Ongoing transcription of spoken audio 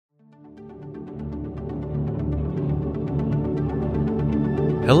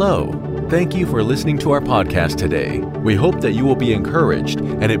Hello. Thank you for listening to our podcast today. We hope that you will be encouraged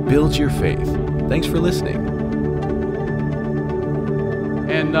and it builds your faith. Thanks for listening.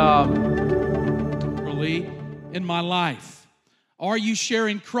 And really, in my life, are you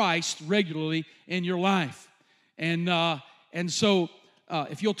sharing Christ regularly in your life? And so,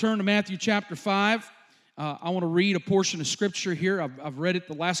 if you'll turn to Matthew chapter 5, I want to read a portion of Scripture here. I've read it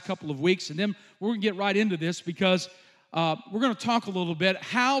the last couple of weeks, and then we're going to get right into this because we're going to talk a little bit.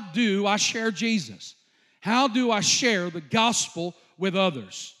 How do I share Jesus? How do I share the gospel with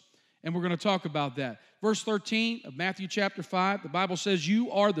others? And we're going to talk about that. Verse 13 of Matthew chapter 5, the Bible says,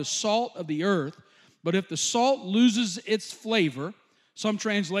 "You are the salt of the earth, but if the salt loses its flavor," some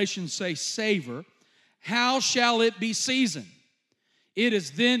translations say savor, "how shall it be seasoned? It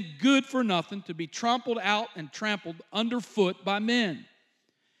is then good for nothing to be trampled out and trampled underfoot by men.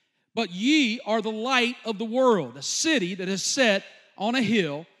 But ye are the light of the world. A city that is set on a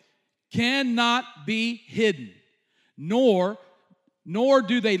hill cannot be hidden. Nor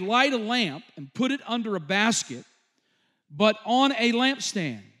do they light a lamp and put it under a basket, but on a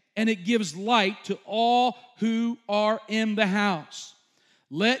lampstand, and it gives light to all who are in the house.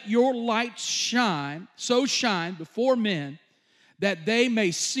 Let your light shine before men, that they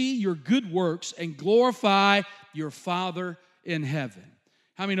may see your good works and glorify your Father in heaven."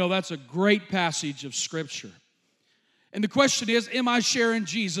 How many know that's a great passage of Scripture? And the question is, am I sharing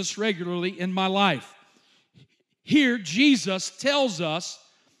Jesus regularly in my life? Here, Jesus tells us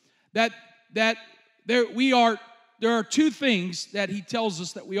that there are two things that he tells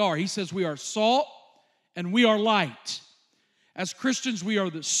us that we are. He says we are salt and we are light. As Christians, we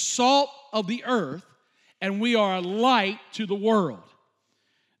are the salt of the earth and we are a light to the world.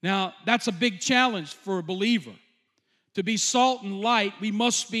 Now, that's a big challenge for a believer. To be salt and light, we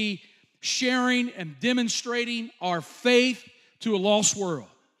must be sharing and demonstrating our faith to a lost world.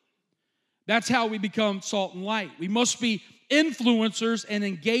 That's how we become salt and light. We must be influencers and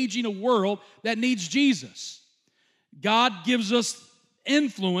engaging a world that needs Jesus. God gives us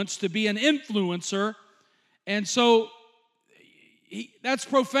influence to be an influencer, and so that's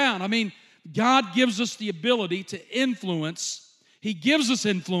profound. I mean, God gives us the ability to influence. He gives us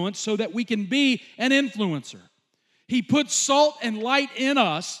influence so that we can be an influencer. He puts salt and light in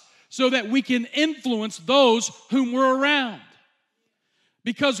us so that we can influence those whom we're around.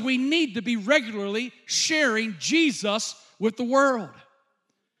 Because we need to be regularly sharing Jesus with the world.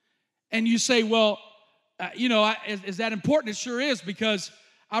 And you say, well, is that important? It sure is, because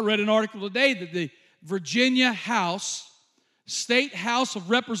I read an article today that the Virginia State House of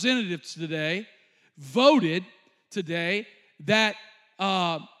Representatives today voted today that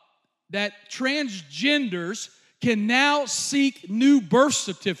transgenders can now seek new birth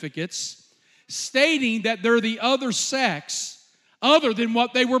certificates stating that they're the other sex other than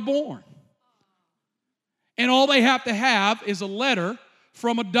what they were born. And all they have to have is a letter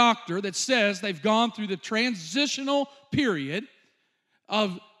from a doctor that says they've gone through the transitional period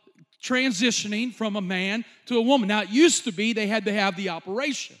of transitioning from a man to a woman. Now, it used to be they had to have the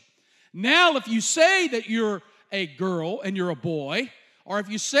operation. Now, if you say that you're a girl and you're a boy, or if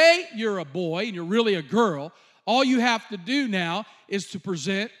you say you're a boy and you're really a girl, all you have to do now is to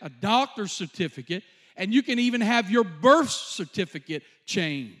present a doctor's certificate, and you can even have your birth certificate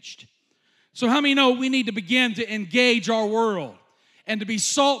changed. So how many know we need to begin to engage our world and to be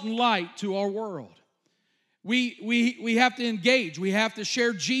salt and light to our world? We have to engage. We have to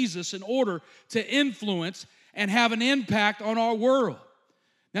share Jesus in order to influence and have an impact on our world.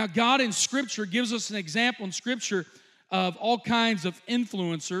 Now, God in Scripture gives us an example in Scripture of all kinds of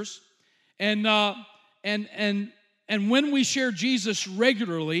influencers, and when we share Jesus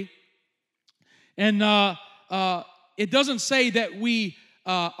regularly, and it doesn't say that we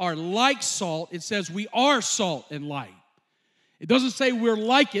are like salt. It says we are salt and light. It doesn't say we're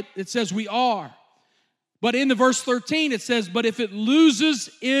like it. It says we are. But in the verse 13, it says, "But if it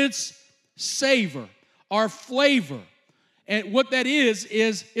loses its savor," or flavor, and what that is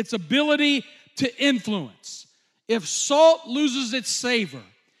its ability to influence. If salt loses its savor,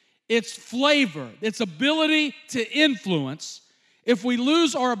 its flavor, its ability to influence, if we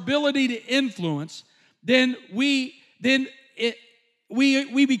lose our ability to influence, then we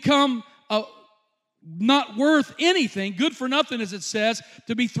become not worth anything, good for nothing, as it says,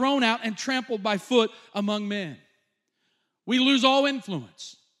 to be thrown out and trampled by foot among men. We lose all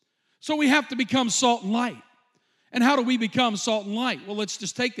influence. So we have to become salt and light. And how do we become salt and light? Well, let's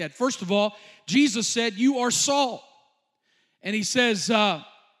just take that. First of all, Jesus said, "You are salt." And he says,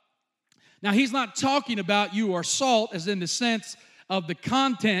 now he's not talking about you are salt as in the sense of the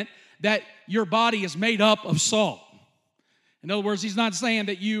content that your body is made up of salt. In other words, he's not saying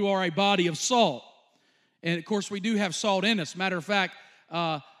that you are a body of salt. And, of course, we do have salt in us. Matter of fact,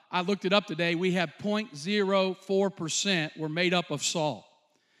 I looked it up today. We have 0.04% we're made up of salt.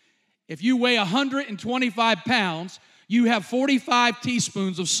 If you weigh 125 pounds, you have 45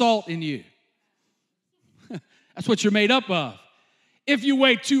 teaspoons of salt in you. That's what you're made up of. If you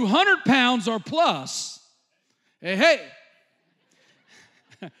weigh 200 pounds or plus, hey,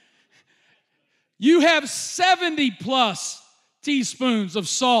 you have 70 plus teaspoons of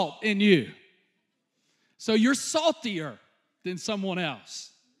salt in you. So you're saltier than someone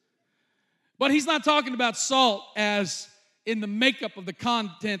else. But he's not talking about salt as in the makeup of the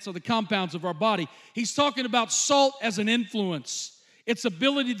contents or the compounds of our body. He's talking about salt as an influence, its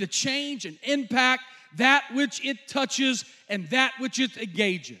ability to change and impact that which it touches and that which it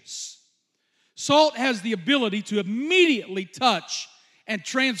engages. Salt has the ability to immediately touch and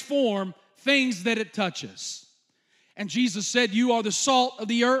transform things that it touches. And Jesus said, you are the salt of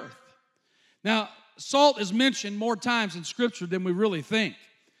the earth. Now, salt is mentioned more times in Scripture than we really think.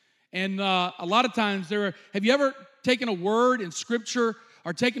 And a lot of times have you ever taken a word in Scripture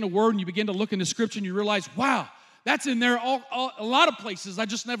or taken a word and you begin to look into Scripture and you realize, wow, that's in there a lot of places. I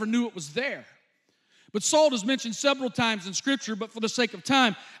just never knew it was there. But salt is mentioned several times in Scripture, but for the sake of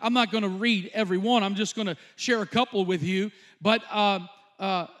time, I'm not going to read every one. I'm just going to share a couple with you. But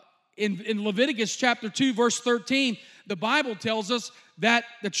in Leviticus chapter 2, verse 13, the Bible tells us that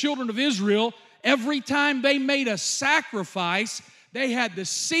the children of Israel, every time they made a sacrifice, they had to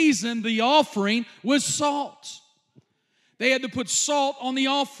season the offering with salt. They had to put salt on the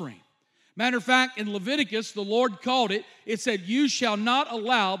offering. Matter of fact, in Leviticus, the Lord called it said, you shall not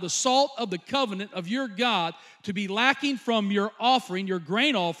allow the salt of the covenant of your God to be lacking from your offering, your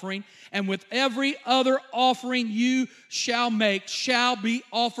grain offering, and with every other offering you shall make shall be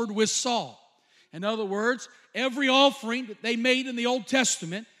offered with salt. In other words, every offering that they made in the Old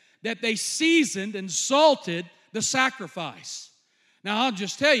Testament, that they seasoned and salted the sacrifice. Now, I'll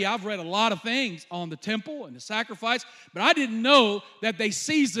just tell you, I've read a lot of things on the temple and the sacrifice, but I didn't know that they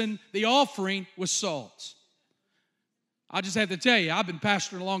seasoned the offering with salt. I just have to tell you, I've been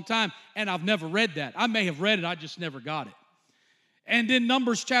pastoring a long time, and I've never read that. I may have read it, I just never got it. And in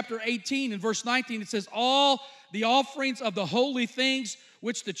Numbers chapter 18 and verse 19, it says, all the offerings of the holy things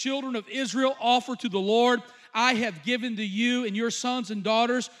which the children of Israel offer to the Lord, I have given to you and your sons and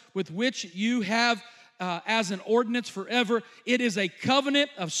daughters, with which you have as an ordinance forever. It is a covenant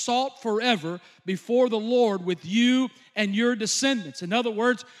of salt forever before the Lord with you and your descendants. In other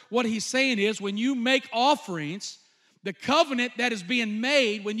words, what he's saying is when you make offerings, the covenant that is being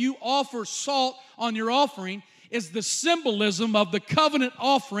made when you offer salt on your offering is the symbolism of the covenant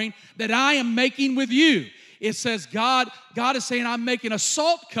offering that I am making with you. It says God is saying, I'm making a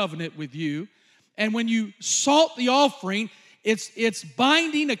salt covenant with you. And when you salt the offering, it's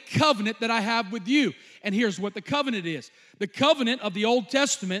binding a covenant that I have with you. And here's what the covenant is. The covenant of the Old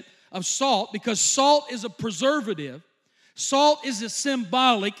Testament of salt, because salt is a preservative, salt is a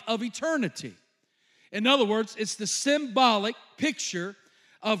symbolic of eternity. In other words, it's the symbolic picture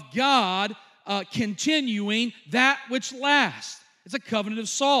of God continuing that which lasts. It's a covenant of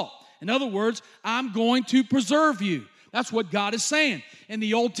salt. In other words, I'm going to preserve you. That's what God is saying. In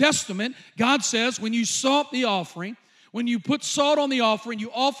the Old Testament, God says when you salt the offering, when you put salt on the offering,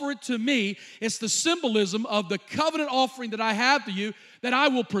 you offer it to me. It's the symbolism of the covenant offering that I have to you, that I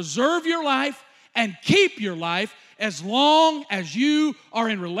will preserve your life and keep your life as long as you are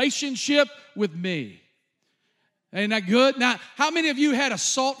in relationship with me. Ain't that good? Now, how many of you had a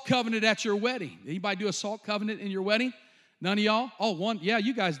salt covenant at your wedding? Anybody do a salt covenant in your wedding? None of y'all? Oh, one. Yeah,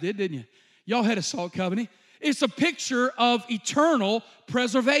 you guys did, didn't you? Y'all had a salt covenant. It's a picture of eternal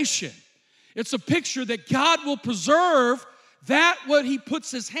preservation. It's a picture that God will preserve that what he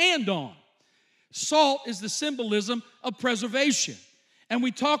puts his hand on. Salt is the symbolism of preservation. And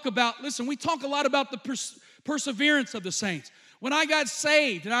we talk a lot about the perseverance of the saints. When I got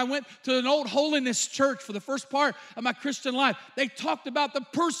saved and I went to an old holiness church for the first part of my Christian life, they talked about the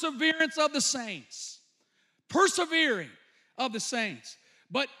perseverance of the saints. Persevering of the saints.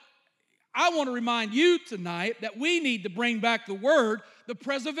 But I want to remind you tonight that we need to bring back the word, the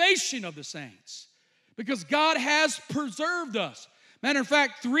preservation of the saints. Because God has preserved us. Matter of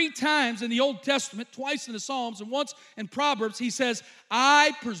fact, 3 times in the Old Testament, twice in the Psalms and once in Proverbs, he says,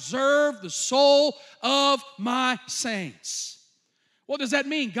 I preserve the soul of my saints. What does that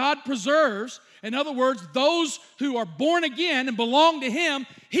mean? God preserves. In other words, those who are born again and belong to him,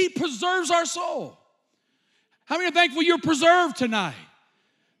 he preserves our soul. How many are thankful you're preserved tonight?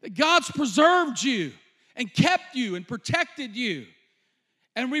 That God's preserved you and kept you and protected you.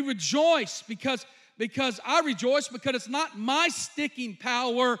 And we rejoice because I rejoice because it's not my sticking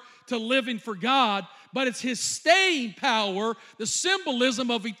power to living for God, but it's His staying power, the symbolism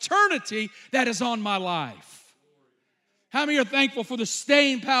of eternity that is on my life. How many are thankful for the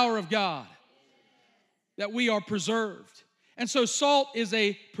staying power of God? That we are preserved. And so salt is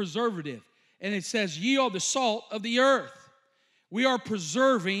a preservative. And it says, ye are the salt of the earth. We are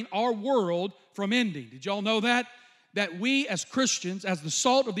preserving our world from ending. Did y'all know that? That we as Christians, as the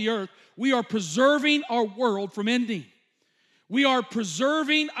salt of the earth, we are preserving our world from ending. We are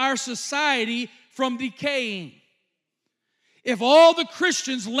preserving our society from decaying. If all the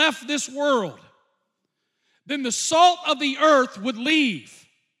Christians left this world, then the salt of the earth would leave.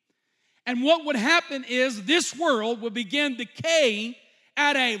 And what would happen is this world would begin decaying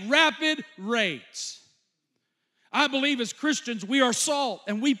at a rapid rate. I believe as Christians we are salt,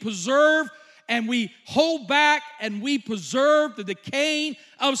 and we preserve and we hold back and we preserve the decaying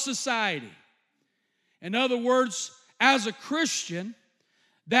of society. In other words, as a Christian,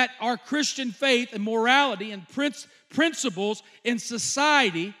 that our Christian faith and morality and principles in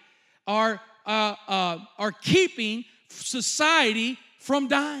society are keeping society from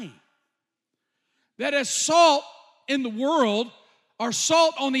dying. That as salt in the world, our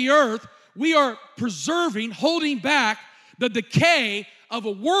salt on the earth, we are preserving, holding back the decay of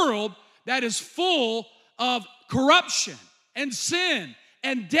a world that is full of corruption and sin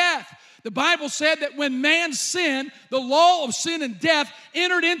and death. The Bible said that when man sinned, the law of sin and death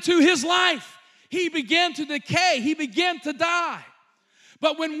entered into his life. He began to decay. He began to die.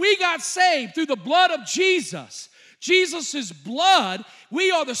 But when we got saved through the blood of Jesus, Jesus' blood,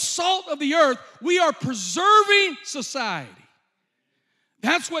 we are the salt of the earth. We are preserving society.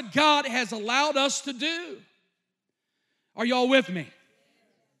 That's what God has allowed us to do. Are y'all with me?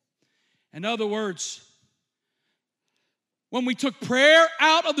 In other words, when we took prayer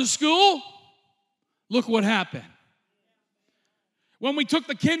out of the school, look what happened. When we took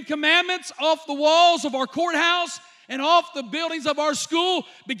the 10 Commandments off the walls of our courthouse and off the buildings of our school,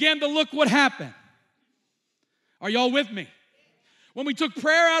 began to look what happened. Are y'all with me? When we took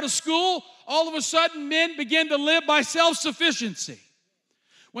prayer out of school, all of a sudden men began to live by self-sufficiency.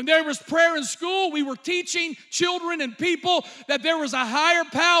 When there was prayer in school, we were teaching children and people that there was a higher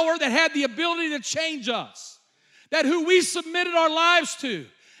power that had the ability to change us. That who we submitted our lives to.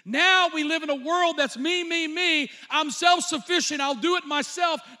 Now we live in a world that's me. I'm self-sufficient. I'll do it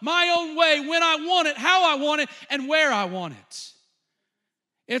myself, my own way, when I want it, how I want it, and where I want it.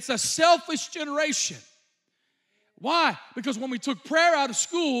 It's a selfish generation. Why? Because when we took prayer out of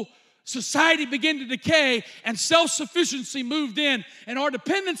school, society began to decay and self-sufficiency moved in and our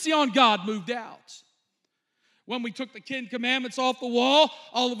dependency on God moved out. When we took the 10 Commandments off the wall,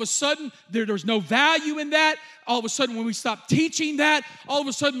 all of a sudden there's no value in that. All of a sudden when we stopped teaching that, all of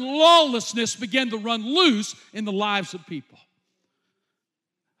a sudden lawlessness began to run loose in the lives of people.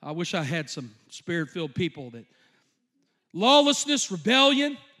 I wish I had some spirit-filled people that lawlessness,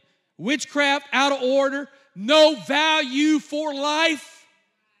 rebellion, witchcraft, out of order, no value for life.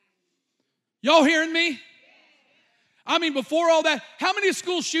 Y'all hearing me? I mean, before all that, how many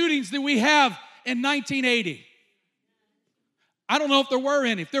school shootings did we have in 1980? I don't know if there were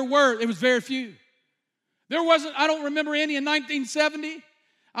any. If there were, it was very few. There wasn't, I don't remember any in 1970.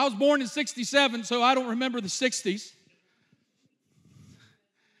 I was born in 67, so I don't remember the 60s.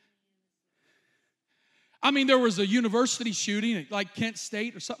 I mean, there was a university shooting at like Kent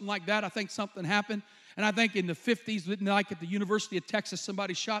State or something like that. I think something happened. And I think in the 50s, like at the University of Texas,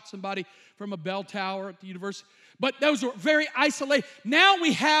 somebody shot somebody from a bell tower at the university. But those were very isolated. Now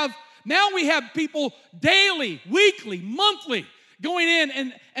we have people daily, weekly, monthly going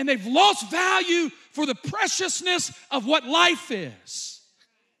in and they've lost value for the preciousness of what life is.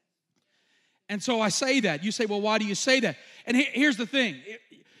 And so I say that. You say, well, why do you say that? And here's the thing.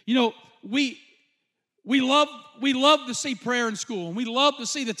 You know, we love to see prayer in school, and we love to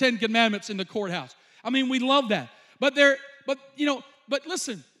see the 10 Commandments in the courthouse. I mean, we love that. But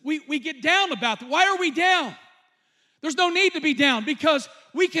listen, we get down about that. Why are we down? There's no need to be down because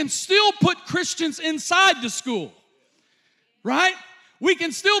we can still put Christians inside the school. Right? We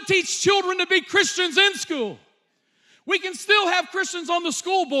can still teach children to be Christians in school. We can still have Christians on the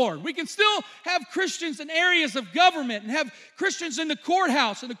school board. We can still have Christians in areas of government and have Christians in the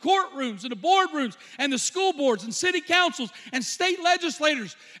courthouse and the courtrooms and the boardrooms and the school boards and city councils and state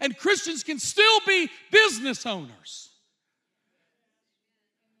legislators. And Christians can still be business owners.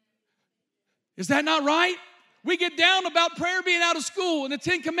 Is that not right? We get down about prayer being out of school and the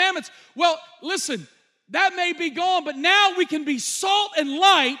 10 Commandments. Well, listen, that may be gone, but now we can be salt and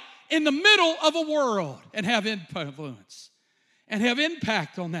light in the middle of a world and have influence and have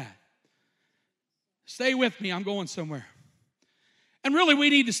impact on that. Stay with me, I'm going somewhere. And really, we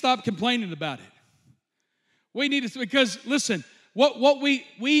need to stop complaining about it. We need to, because listen, what we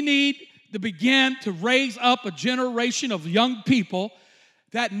need to begin to raise up a generation of young people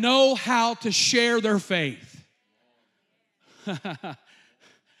that know how to share their faith.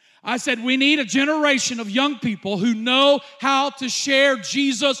 I said we need a generation of young people who know how to share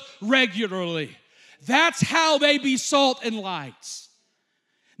Jesus regularly. That's how they be salt and lights.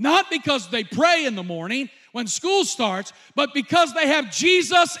 Not because they pray in the morning when school starts, but because they have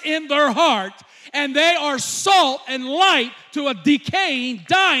Jesus in their heart and they are salt and light to a decaying,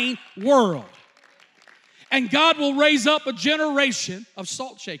 dying world. And God will raise up a generation of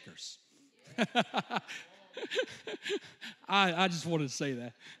salt shakers. I just wanted to say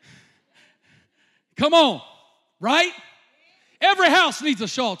that. Come on, right? Every house needs a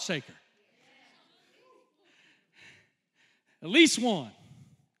salt shaker. At least one.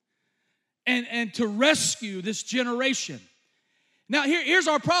 And to rescue this generation. Now, here's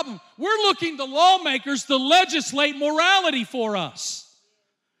our problem. We're looking to lawmakers to legislate morality for us.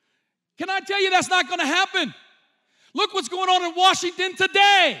 Can I tell you that's not going to happen? Look what's going on in Washington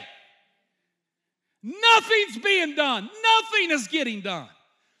today. Nothing's being done. Nothing is getting done.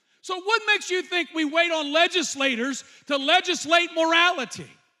 So what makes you think we wait on legislators to legislate morality?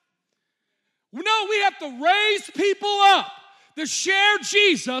 No, we have to raise people up to share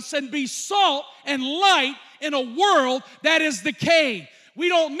Jesus and be salt and light in a world that is decaying. We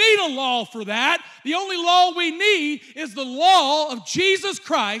don't need a law for that. The only law we need is the law of Jesus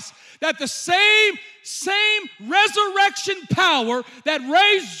Christ, that the same resurrection power that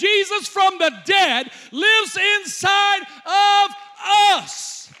raised Jesus from the dead lives inside of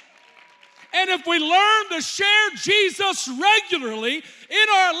us. And if we learn to share Jesus regularly in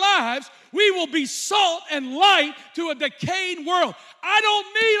our lives, we will be salt and light to a decaying world. I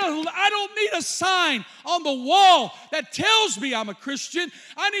don't need a sign on the wall that tells me I'm a Christian.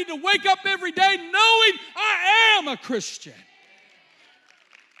 I need to wake up every day knowing I am a Christian.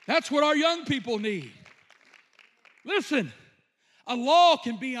 That's what our young people need. Listen, a law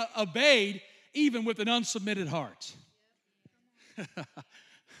can be obeyed even with an unsubmitted heart.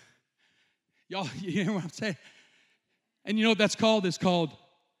 Y'all, you hear what I'm saying? And you know what that's called? It's called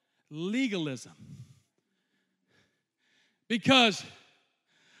legalism. Because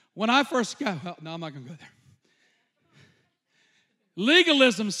when I first got, well, no, I'm not going to go there.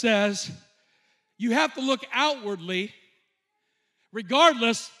 Legalism says you have to look outwardly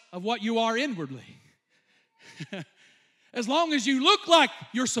regardless of what you are inwardly. As long as you look like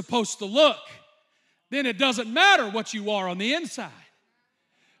you're supposed to look, then it doesn't matter what you are on the inside.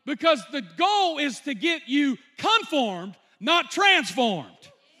 Because the goal is to get you conformed, not transformed.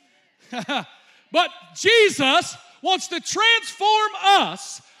 But Jesus wants to transform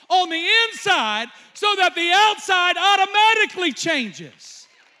us on the inside so that the outside automatically changes.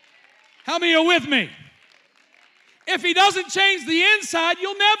 How many are with me? If he doesn't change the inside,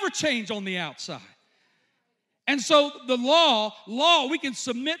 you'll never change on the outside. And so the law, we can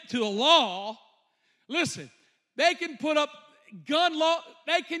submit to a law. Listen, they can put up gun law,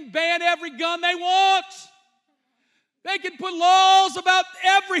 they can ban every gun they want. They can put laws about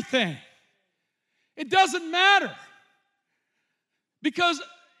everything. It doesn't matter. Because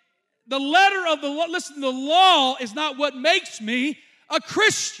the letter of the law, listen, the law is not what makes me a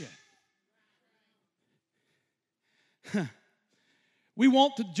Christian. We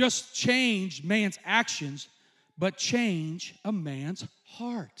want to just change man's actions, but change a man's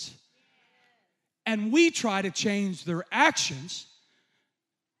heart. And we try to change their actions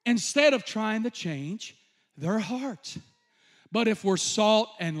instead of trying to change their heart. But if we're salt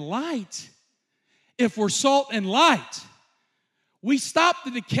and light, we stop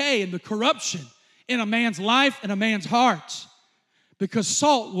the decay and the corruption in a man's life and a man's heart. Because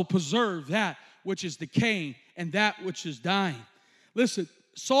salt will preserve that which is decaying and that which is dying. Listen,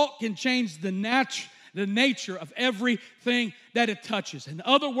 salt can change the nature of everything that it touches. In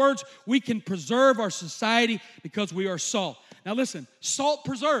other words, we can preserve our society because we are salt. Now listen, salt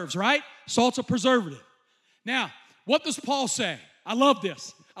preserves, right? Salt's a preservative. Now, what does Paul say? I love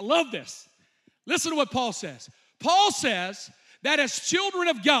this. Listen to what Paul says. Paul says that as children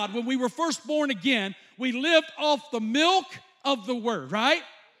of God, when we were first born again, we lived off the milk of the word, right?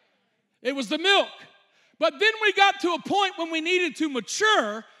 It was the milk. But then we got to a point when we needed to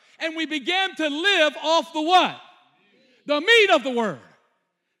mature and we began to live off the what? The meat of the word,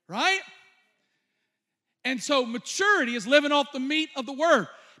 right? And so maturity is living off the meat of the word.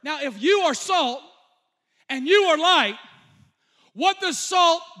 Now, if you are salt and you are light, what does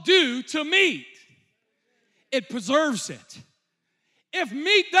salt do to meat? It preserves it. If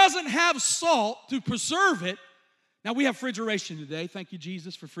meat doesn't have salt to preserve it, now we have refrigeration today. Thank you,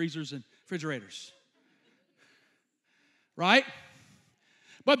 Jesus, for freezers and refrigerators. Right?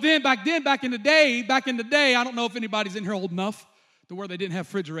 But then, back in the day, I don't know if anybody's in here old enough to where they didn't have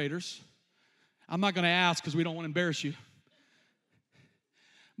refrigerators. I'm not going to ask because we don't want to embarrass you.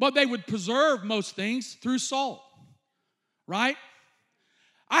 But they would preserve most things through salt. Right?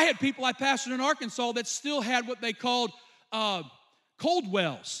 I had people I pastored in Arkansas that still had what they called cold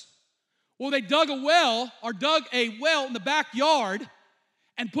wells. Well, they dug a well in the backyard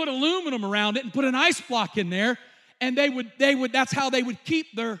and put aluminum around it and put an ice block in there, and they would that's how they would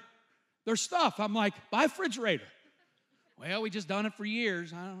keep their stuff. I'm like, buy a refrigerator. Well, we just done it for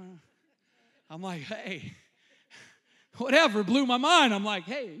years. I don't know. I'm like, hey, whatever, blew my mind. I'm like,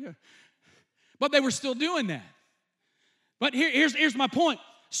 hey, but they were still doing that. But here's my point.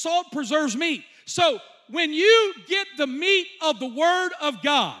 Salt preserves meat. So when you get the meat of the Word of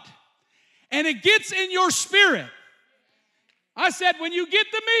God and it gets in your spirit, I said when you get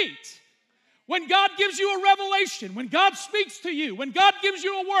the meat, when God gives you a revelation, when God speaks to you, when God gives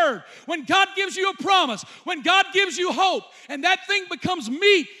you a word, when God gives you a promise, when God gives you hope, and that thing becomes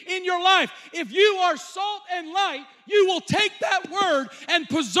meat in your life, if you are salt and light, you will take that word and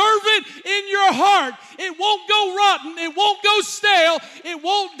preserve it in your heart. It won't go rotten. It won't go stale. It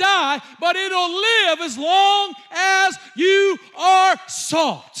won't die, but it'll live as long as you are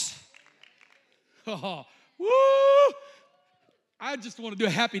salt. Oh, woo! I just want to do a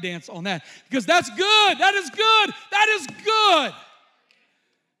happy dance on that because that's good. That is good. That is good.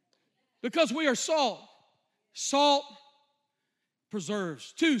 Because we are salt. Salt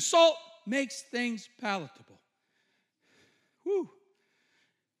preserves. 2, salt makes things palatable. Whew.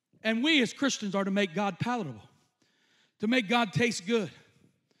 And we as Christians are to make God palatable, to make God taste good.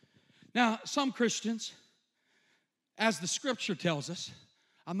 Now, some Christians, as the Scripture tells us,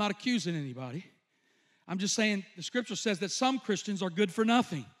 I'm not accusing anybody. I'm just saying the Scripture says that some Christians are good for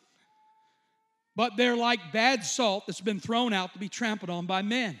nothing. But they're like bad salt that's been thrown out to be trampled on by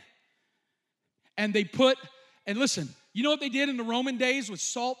men. And listen, you know what they did in the Roman days with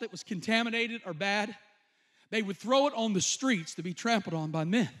salt that was contaminated or bad? They would throw it on the streets to be trampled on by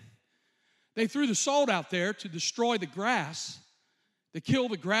men. They threw the salt out there to destroy the grass, to kill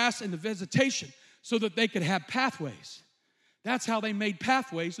the grass and the vegetation so that they could have pathways. That's how they made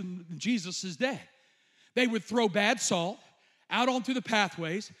pathways in Jesus' day. They would throw bad salt out onto the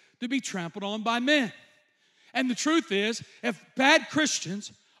pathways to be trampled on by men. And the truth is, if bad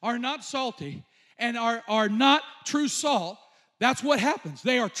Christians are not salty and are not true salt, that's what happens.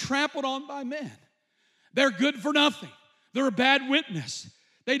 They are trampled on by men. They're good for nothing. They're a bad witness.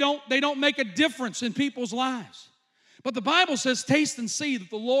 They don't make a difference in people's lives. But the Bible says, taste and see that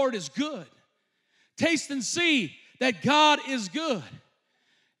the Lord is good. Taste and see that God is good.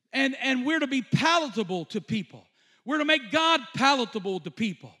 And we're to be palatable to people. We're to make God palatable to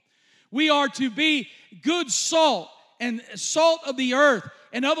people. We are to be good salt and salt of the earth.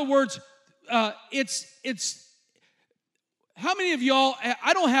 In other words, it's how many of y'all,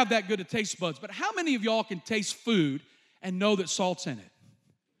 I don't have that good of taste buds, but how many of y'all can taste food and know that salt's in it?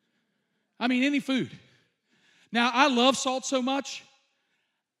 I mean, any food. Now, I love salt so much,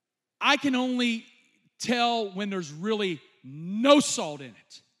 I can only tell when there's really no salt in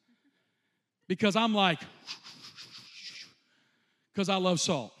it. Because I'm like, because I love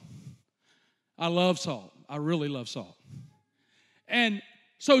salt. I love salt. I really love salt. And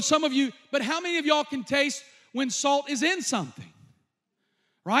so some of you, but how many of y'all can taste when salt is in something?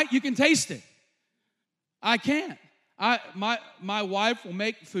 Right? You can taste it. I can't. My wife will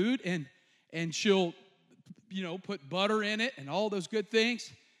make food and she'll, put butter in it and all those good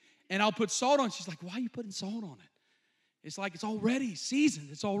things. And I'll put salt on it. She's like, why are you putting salt on it? It's like it's already seasoned.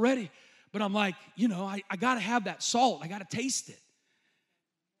 It's already. But I'm like, I got to have that salt. I got to taste it.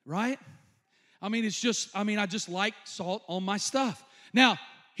 Right? I just like salt on my stuff. Now,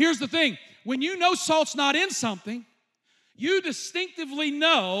 here's the thing. When you know salt's not in something, you distinctively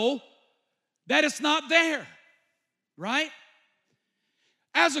know that it's not there. Right?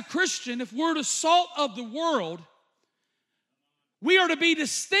 As a Christian, if we're the salt of the world, we are to be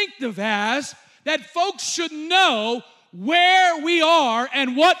distinctive as that folks should know where we are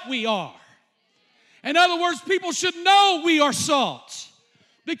and what we are. In other words, people should know we are salt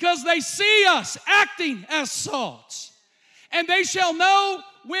because they see us acting as salt. And they shall know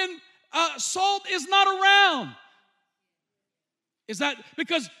when salt is not around. Is that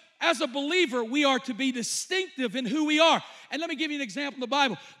because as a believer, we are to be distinctive in who we are. And let me give you an example in the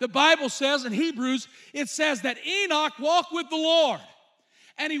Bible. The Bible says in Hebrews, it says that Enoch walked with the Lord.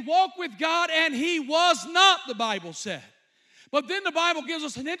 And he walked with God and he was not, the Bible said. But then the Bible gives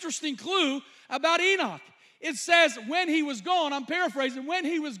us an interesting clue about Enoch. It says when he was gone, I'm paraphrasing, when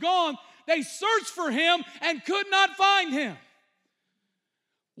he was gone, they searched for him and could not find him.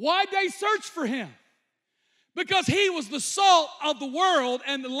 Why'd they search for him? Because he was the salt of the world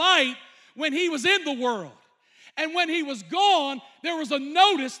and the light when he was in the world. And when he was gone, there was a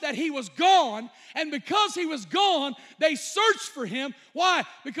notice that he was gone. And because he was gone, they searched for him. Why?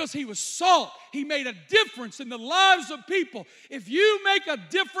 Because he was salt. He made a difference in the lives of people. If you make a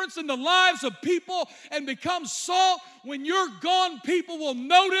difference in the lives of people and become salt, when you're gone, people will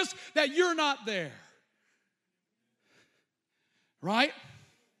notice that you're not there. Right?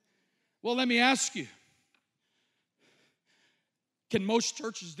 Well, let me ask you. Can most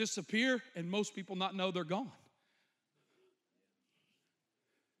churches disappear and most people not know they're gone?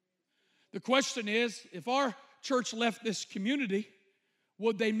 The question is, if our church left this community,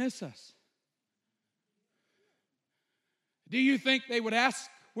 would they miss us? Do you think they would ask,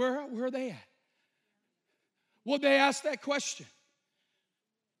 where are they at? Would they ask that question?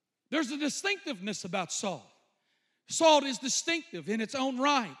 There's a distinctiveness about salt. Salt is distinctive in its own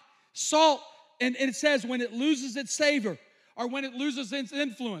right. Salt, and it says when it loses its savor or when it loses its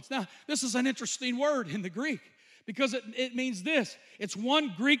influence. Now, this is an interesting word in the Greek. Because it means this. It's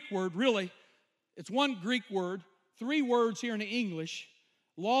one Greek word, really. It's one Greek word. 3 words here in the English.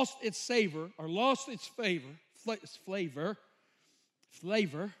 Lost its savor, or lost its flavor.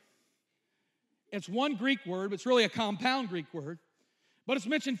 It's one Greek word, but it's really a compound Greek word. But it's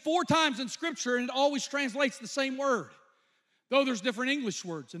mentioned 4 times in Scripture, and it always translates the same word. Though there's different English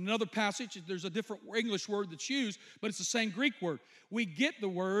words. In another passage, there's a different English word that's used, but it's the same Greek word. We get the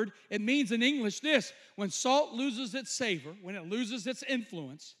word. It means in English this. When salt loses its savor, when it loses its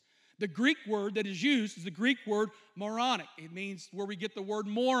influence, the Greek word that is used is the Greek word moronic. It means where we get the word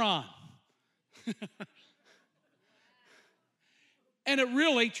moron. And it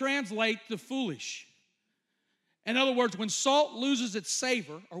really translates to foolish. In other words, when salt loses its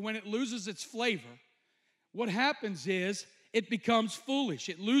savor or when it loses its flavor, what happens is it becomes foolish.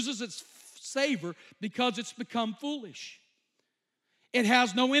 It loses its savor because it's become foolish. It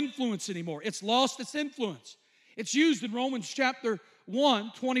has no influence anymore. It's lost its influence. It's used in Romans chapter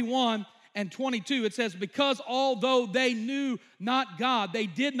 1, 21 and 22. It says, because although they knew not God, they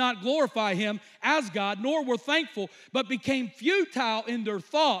did not glorify him as God, nor were thankful, but became futile in their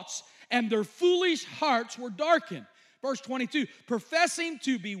thoughts, and their foolish hearts were darkened. Verse 22, professing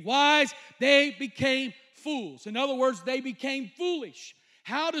to be wise, they became fools. In other words, they became foolish.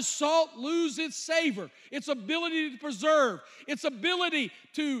 How does salt lose its savor? Its ability to preserve, its ability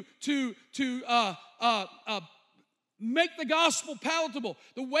to make the gospel palatable.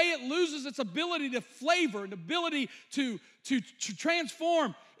 The way it loses its ability to flavor and ability to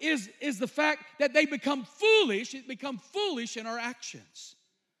transform is the fact that they become foolish. It become foolish in our actions.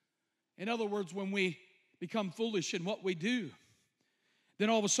 In other words, when we become foolish in what we do, then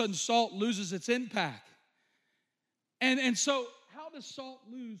all of a sudden salt loses its impact. And so how does salt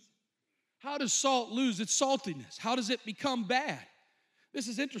lose? How does salt lose its saltiness? How does it become bad? This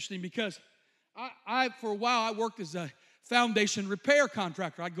is interesting because I for a while, I worked as a foundation repair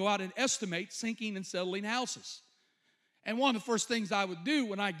contractor. I'd go out and estimate sinking and settling houses. And one of the first things I would do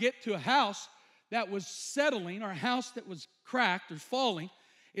when I get to a house that was settling or a house that was cracked or falling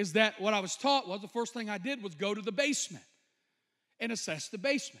is that what I was taught was the first thing I did was go to the basement and assess the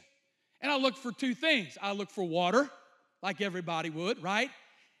basement. And I looked for 2 things. I looked for water, like everybody would, right?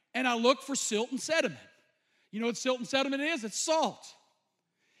 And I look for silt and sediment. You know what silt and sediment is? It's salt.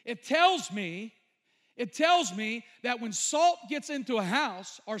 It tells me that when salt gets into a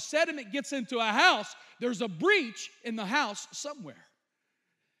house or sediment gets into a house, there's a breach in the house somewhere.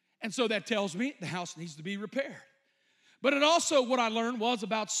 And so that tells me the house needs to be repaired. But it also, what I learned was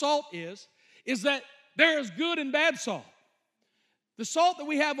about salt is that there is good and bad salt. The salt that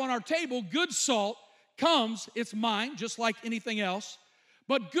we have on our table, good salt, comes, it's mine, just like anything else.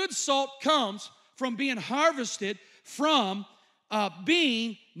 But good salt comes from being harvested from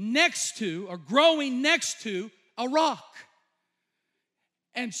being next to or growing next to a rock.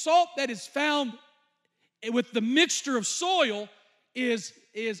 And salt that is found with the mixture of soil is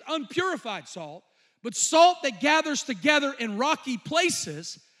unpurified salt. But salt that gathers together in rocky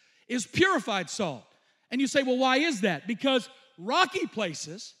places is purified salt. And you say, well, why is that? Because rocky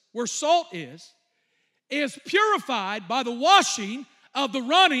places where salt is purified by the washing of the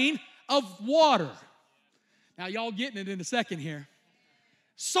running of water. Now, y'all getting it in a second here.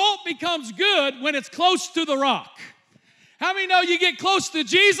 Salt becomes good when it's close to the rock. How many know you get close to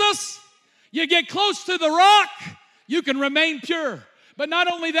Jesus, you get close to the rock, you can remain pure. But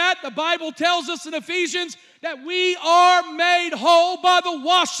not only that, the Bible tells us in Ephesians that we are made whole by the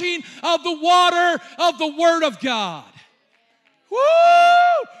washing of the water of the Word of God. Woo!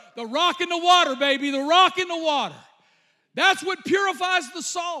 The rock in the water, baby, the rock in the water. That's what purifies the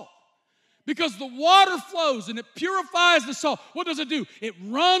salt. Because the water flows and it purifies the salt. What does it do? It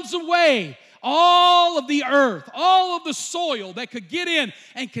runs away all of the earth, all of the soil that could get in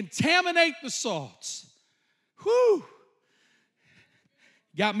and contaminate the salts. Whew.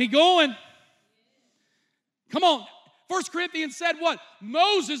 Got me going. Come on. 1 Corinthians said what?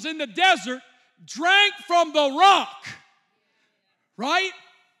 Moses in the desert drank from the rock. Right?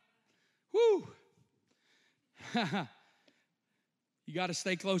 Whew. You got to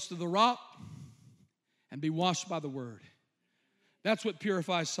stay close to the rock and be washed by the Word. That's what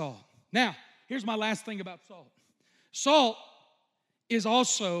purifies salt. Now, here's my last thing about salt. Salt is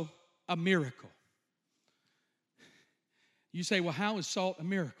also a miracle. You say, well, how is salt a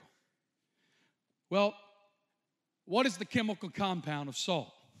miracle? Well, what is the chemical compound of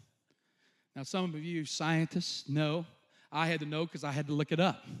salt? Now, some of you scientists know. I had to know because I had to look it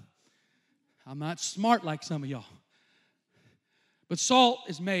up. I'm not smart like some of y'all. But salt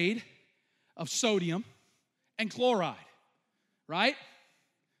is made of sodium and chloride, right?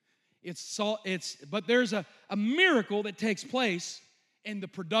 It's salt. But there's a miracle that takes place in the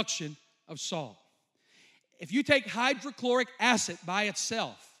production of salt. If you take hydrochloric acid by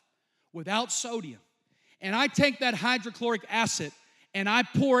itself without sodium, and I take that hydrochloric acid and I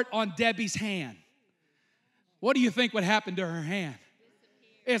pour it on Debbie's hand, what do you think would happen to her hand?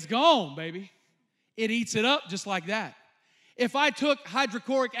 It's gone, baby. It eats it up just like that. If I took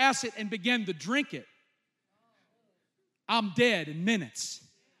hydrochloric acid and began to drink it, I'm dead in minutes.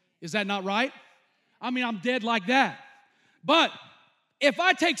 Is that not right? I mean, I'm dead like that. But if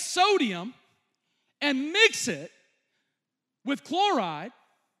I take sodium and mix it with chloride,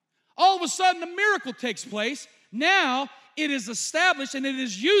 all of a sudden a miracle takes place. Now it is established and it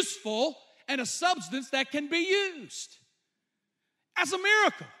is useful and a substance that can be used. That's a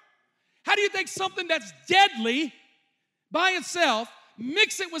miracle. How do you take something that's deadly by itself,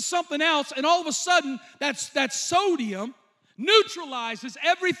 mix it with something else, and all of a sudden that sodium neutralizes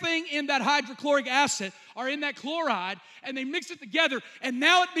everything in that hydrochloric acid or in that chloride, and they mix it together, and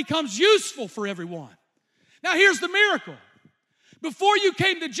now it becomes useful for everyone. Now here's the miracle. Before you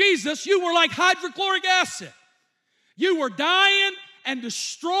came to Jesus, you were like hydrochloric acid. You were dying and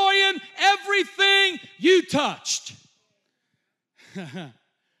destroying everything you touched.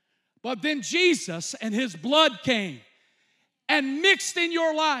 But then Jesus and His blood came and mixed in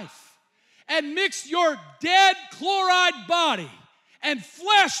your life and mixed your dead chloride body and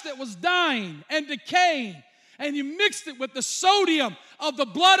flesh that was dying and decaying, and you mixed it with the sodium of the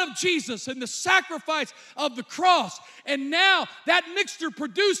blood of Jesus and the sacrifice of the cross, and now that mixture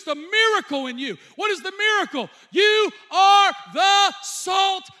produced a miracle in you. What is the miracle? You are the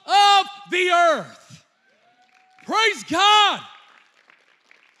salt of the earth. Praise God.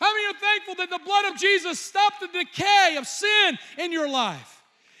 How many are thankful that the blood of Jesus stopped the decay of sin in your life?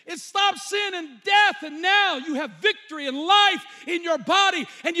 It stopped sin and death, and now you have victory and life in your body,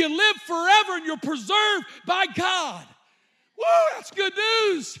 and you live forever, and you're preserved by God. Woo, that's good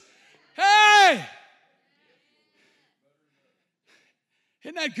news. Hey!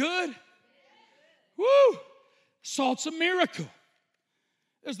 Isn't that good? Woo! Salt's a miracle.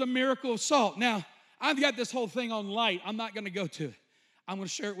 There's the miracle of salt. Now, I've got this whole thing on light. I'm not going to go to it. I'm going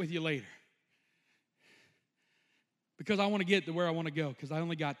to share it with you later. Because I want to get to where I want to go, because I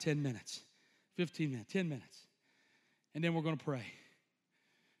only got 10 minutes, 15 minutes, 10 minutes. And then we're going to pray.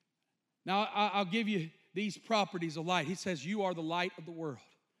 Now, I'll give you these properties of light. He says, you are the light of the world.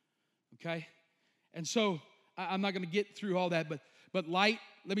 Okay? And so, I'm not going to get through all that, but light,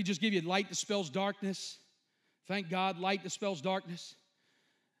 let me just give you, light dispels darkness. Thank God, light dispels darkness.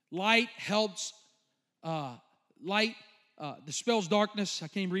 Light helps, dispels darkness. I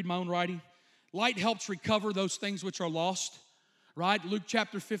can't even read my own writing. Light helps recover those things which are lost, right? Luke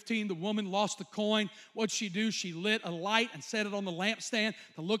chapter 15, the woman lost the coin. What'd she do? She lit a light and set it on the lampstand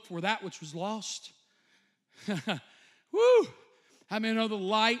to look for that which was lost. Woo! How many know the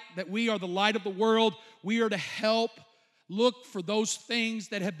light, that we are the light of the world? We are to help look for those things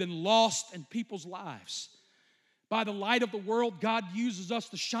that have been lost in people's lives. By the light of the world, God uses us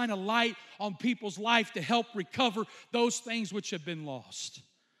to shine a light on people's life to help recover those things which have been lost.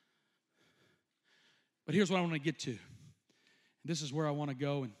 But here's what I want to get to. This is where I want to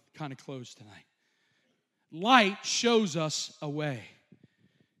go and kind of close tonight. Light shows us a way.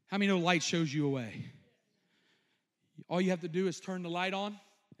 How many know light shows you a way? All you have to do is turn the light on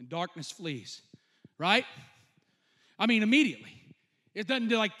and darkness flees. Right? I mean, immediately. It doesn't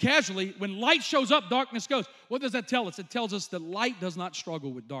like casually. When light shows up, darkness goes. What does that tell us? It tells us that light does not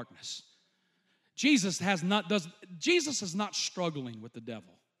struggle with darkness. Jesus is not struggling with the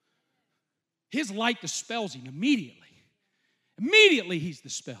devil. His light dispels him immediately. Immediately he's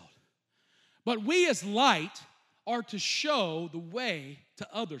dispelled. But we as light are to show the way to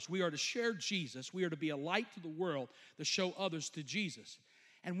others. We are to share Jesus. We are to be a light to the world to show others to Jesus.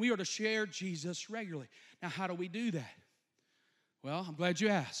 And we are to share Jesus regularly. Now, how do we do that? Well, I'm glad you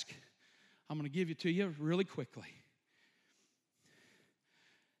asked. I'm going to give it to you really quickly.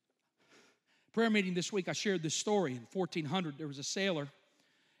 Prayer meeting this week, I shared this story. In 1400, there was a sailor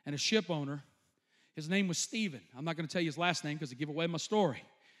and a ship owner. His name was Stephen. I'm not going to tell you his last name because it give away my story.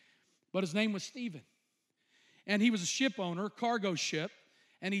 But his name was Stephen. And he was a ship owner, cargo ship,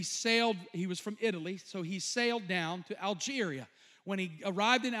 and he was from Italy, so he sailed down to Algeria. When he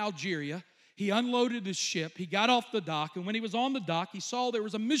arrived in Algeria, he unloaded his ship, he got off the dock, and when he was on the dock, he saw there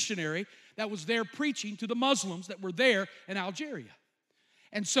was a missionary that was there preaching to the Muslims that were there in Algeria.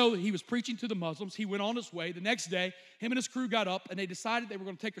 And so he was preaching to the Muslims. He went on his way. The next day, him and his crew got up, and they decided they were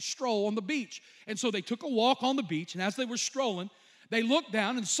going to take a stroll on the beach. And so they took a walk on the beach, and as they were strolling, they looked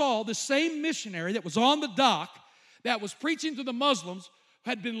down and saw the same missionary that was on the dock that was preaching to the Muslims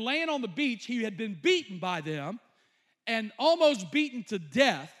had been laying on the beach. He had been beaten by them and almost beaten to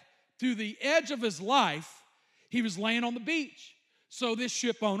death. To the edge of his life, he was laying on the beach. So this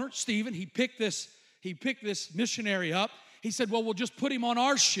ship owner, Stephen, he picked this missionary up. He said, well, we'll just put him on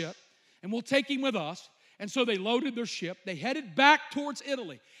our ship and we'll take him with us. And so they loaded their ship. They headed back towards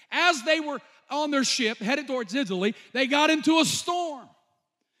Italy. As they were on their ship, headed towards Italy, they got into a storm.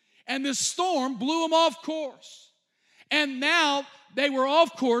 And this storm blew them off course. And now they were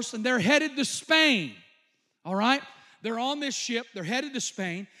off course and they're headed to Spain. All right? They're on this ship. They're headed to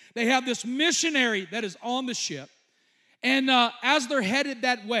Spain. They have this missionary that is on the ship. And as they're headed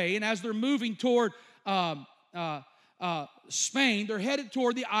that way and as they're moving toward Spain, they're headed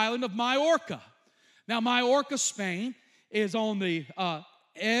toward the island of Majorca. Now, Majorca, Spain, is on the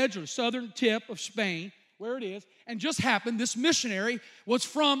edge or southern tip of Spain, where it is. And just happened, this missionary was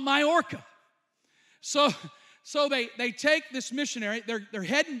from Majorca. So they take this missionary. They're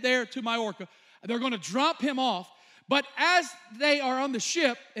heading there to Majorca. They're going to drop him off. But as they are on the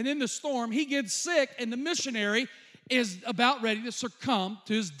ship and in the storm, he gets sick, and the missionary is about ready to succumb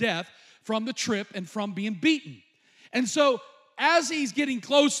to his death from the trip and from being beaten. And so as he's getting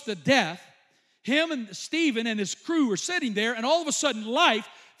close to death, him and Stephen and his crew are sitting there, and all of a sudden life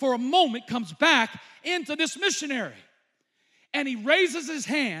for a moment comes back into this missionary. And he raises his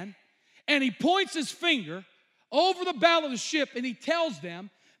hand, and he points his finger over the bow of the ship, and he tells them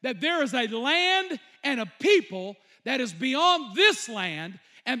that there is a land and a people that is beyond this land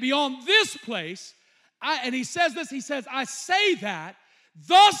and beyond this place. And he says this, he says, I say that,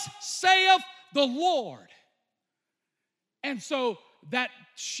 thus saith the Lord. And so that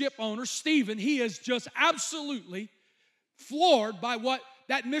ship owner, Stephen, he is just absolutely floored by what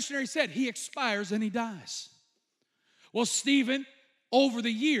that missionary said. He expires and he dies. Well, Stephen, over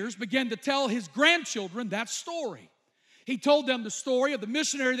the years, began to tell his grandchildren that story. He told them the story of the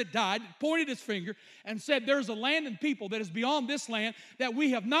missionary that died, pointed his finger, and said, there's a land and people that is beyond this land that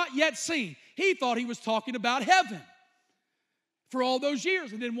we have not yet seen. He thought he was talking about heaven for all those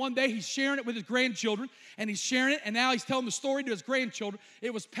years. And then one day he's sharing it with his grandchildren, and he's sharing it, and now he's telling the story to his grandchildren.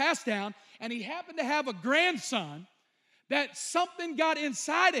 It was passed down, and he happened to have a grandson that something got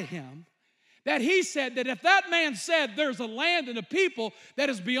inside of him that he said that if that man said there's a land and a people that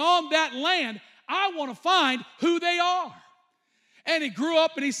is beyond that land, I want to find who they are. And he grew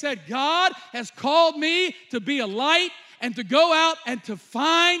up and he said, God has called me to be a light and to go out and to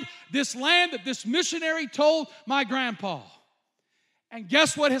find this land that this missionary told my grandpa. And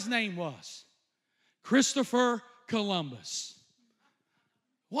guess what his name was? Christopher Columbus.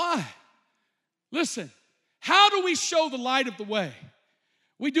 Why? Listen, how do we show the light of the way?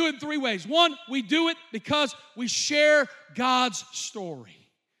 We do it in three ways. One, we do it because we share God's story.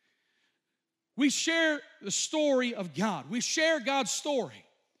 We share the story of God. We share God's story.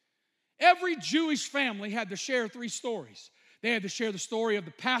 Every Jewish family had to share three stories. They had to share the story of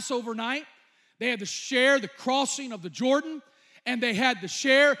the Passover night. They had to share the crossing of the Jordan. And they had to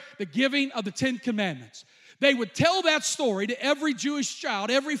share the giving of the Ten Commandments. They would tell that story to every Jewish child.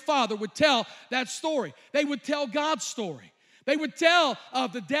 Every father would tell that story. They would tell God's story. They would tell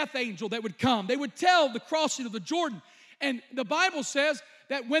of the death angel that would come. They would tell the crossing of the Jordan. And the Bible says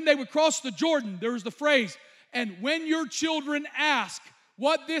that when they would cross the Jordan, there was the phrase, and when your children ask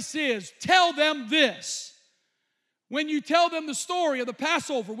what this is, tell them this. When you tell them the story of the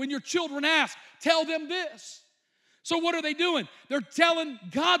Passover, when your children ask, tell them this. So what are they doing? They're telling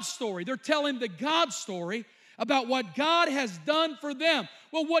God's story. They're telling the God story about what God has done for them.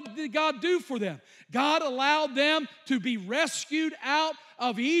 Well, what did God do for them? God allowed them to be rescued out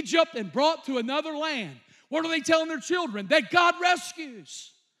of Egypt and brought to another land. What are they telling their children? That God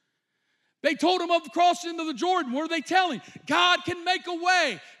rescues. They told them of crossing into the Jordan. What are they telling? God can make a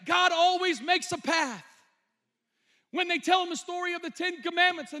way. God always makes a path. When they tell them the story of the Ten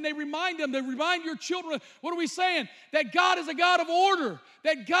Commandments and they remind your children, what are we saying? That God is a God of order,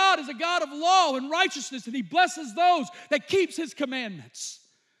 that God is a God of law and righteousness, and He blesses those that keeps His commandments.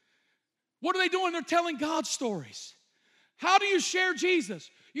 What are they doing? They're telling God stories. How do you share Jesus?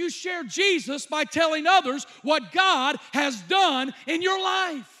 You share Jesus by telling others what God has done in your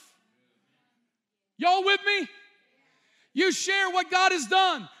life. Y'all with me? You share what God has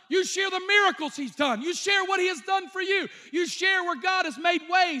done. You share the miracles He's done. You share what He has done for you. You share where God has made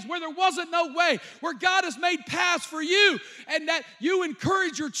ways, where there wasn't no way, where God has made paths for you, and that you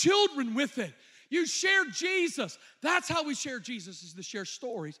encourage your children with it. You share Jesus. That's how we share Jesus, is to share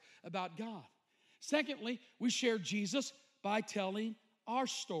stories about God. Secondly, we share Jesus by telling our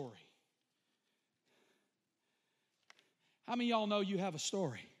story. How many of y'all know you have a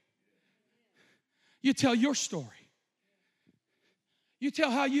story? You tell your story. You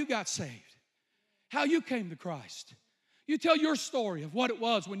tell how you got saved, how you came to Christ. You tell your story of what it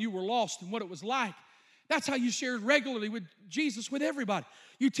was when you were lost and what it was like. That's how you share regularly with Jesus, with everybody.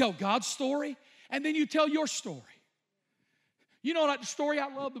 You tell God's story, and then you tell your story. You know what story I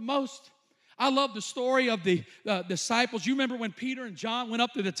love the most? I love the story of the disciples. You remember when Peter and John went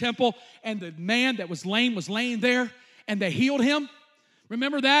up to the temple, and the man that was lame was laying there, and they healed him?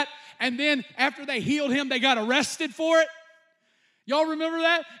 Remember that? And then after they healed him, they got arrested for it. Y'all remember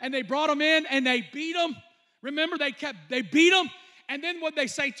that? And they brought him in and they beat him. Remember, they beat him. And then what they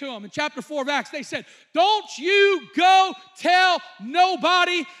say to him in chapter 4 of Acts, they said, don't you go tell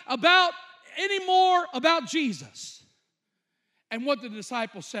nobody anymore about Jesus. And what did the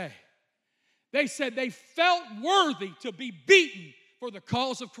disciples say? They said they felt worthy to be beaten for the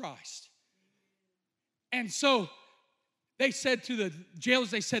cause of Christ. And so they said to the jailers,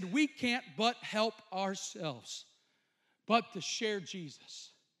 they said, we can't but help ourselves, but to share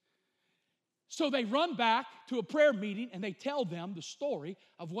Jesus. So they run back to a prayer meeting and they tell them the story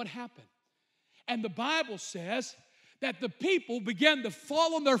of what happened. And the Bible says that the people began to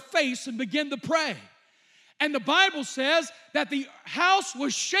fall on their face and begin to pray. And the Bible says that the house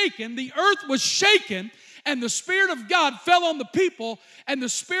was shaken, the earth was shaken, and the Spirit of God fell on the people, and the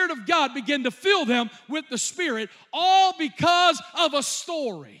Spirit of God began to fill them with the Spirit, all because of a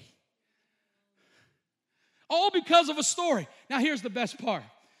story. All because of a story. Now, here's the best part.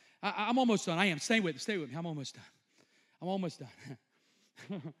 I'm almost done. I am. Stay with me. I'm almost done. I'm almost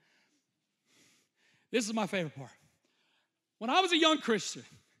done. This is my favorite part. When I was a young Christian,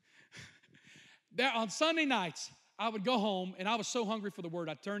 on Sunday nights, I would go home, and I was so hungry for the Word,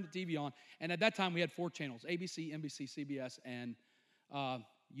 I'd turn the TV on, and at that time, we had 4 channels, ABC, NBC, CBS, and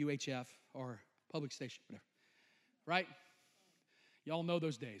UHF, or public station, whatever, right? Y'all know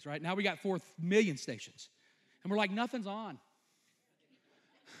those days, right? Now we got 4 million stations. And we're like, nothing's on.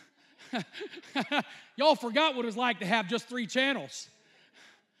 Y'all forgot what it was like to have just 3 channels.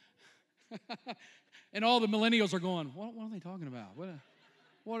 And all the millennials are going, what are they talking about?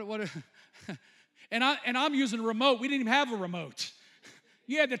 What? And I'm using a remote. We didn't even have a remote.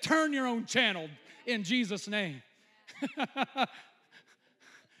 You had to turn your own channel in Jesus' name.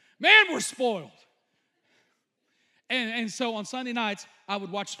 Man, we're spoiled. And so on Sunday nights, I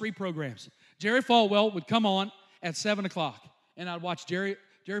would watch 3 programs. Jerry Falwell would come on at 7 o'clock, and I'd watch Jerry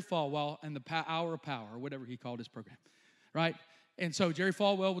Falwell and the Hour of Power, or whatever he called his program, right? And so Jerry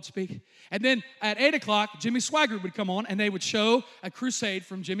Falwell would speak. And then at 8 o'clock, Jimmy Swaggart would come on, and they would show a crusade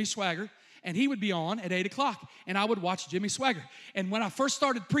from Jimmy Swaggart, and he would be on at 8 o'clock, and I would watch Jimmy Swaggart. And when I first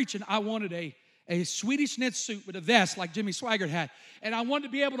started preaching, I wanted a Swedish knit suit with a vest like Jimmy Swaggart had, and I wanted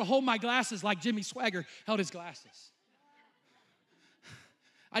to be able to hold my glasses like Jimmy Swaggart held his glasses.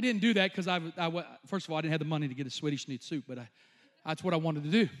 I didn't do that because first of all, I didn't have the money to get a Swedish knit suit, but that's what I wanted to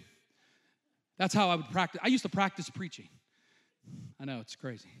do. That's how I would practice. I used to practice preaching. I know, it's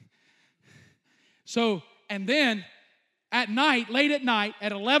crazy. So, and then at night, late at night,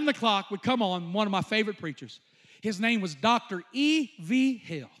 at 11 o'clock would come on one of my favorite preachers. His name was Dr. E.V.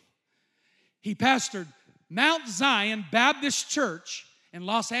 Hill. He pastored Mount Zion Baptist Church in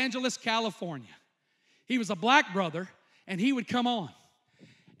Los Angeles, California. He was a black brother, and he would come on.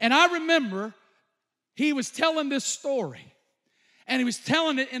 And I remember he was telling this story, and he was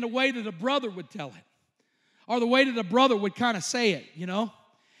telling it in a way that a brother would tell it, or the way that a brother would kind of say it, you know.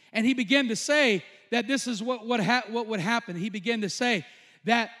 And he began to say that this is what would happen. He began to say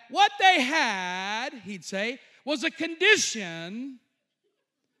that what they had, he'd say, was a condition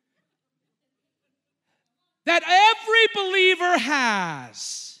that every believer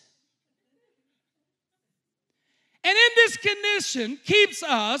has. And in this condition keeps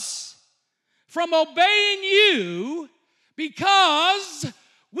us from obeying you because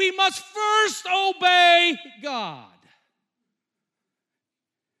we must first obey God.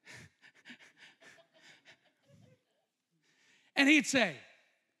 And he'd say,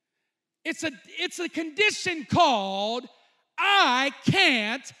 it's a condition called, I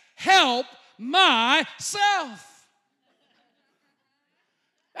can't help myself.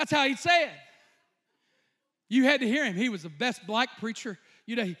 That's how he'd say it. You had to hear him. He was the best black preacher.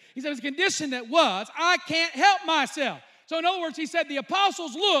 He said it was a condition that was, I can't help myself. So in other words, he said the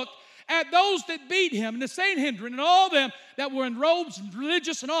apostles looked at those that beat him, and the Sanhedrin, and all them that were in robes and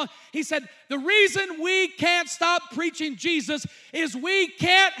religious and all. He said, the reason we can't stop preaching Jesus is we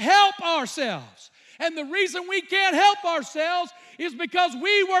can't help ourselves. And the reason we can't help ourselves is because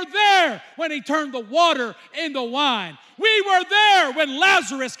we were there when he turned the water into wine. We were there when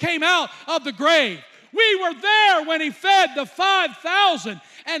Lazarus came out of the grave. We were there when he fed the 5,000,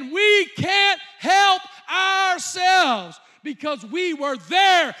 and we can't help ourselves because we were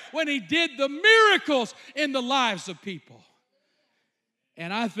there when he did the miracles in the lives of people.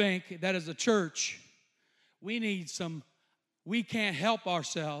 And I think that as a church, we can't help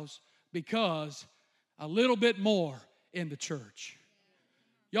ourselves because a little bit more in the church.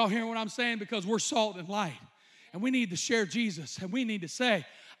 Y'all hear what I'm saying? Because we're salt and light, and we need to share Jesus, and we need to say,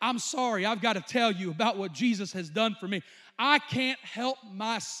 I'm sorry, I've got to tell you about what Jesus has done for me. I can't help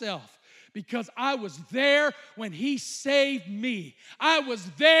myself because I was there when he saved me. I was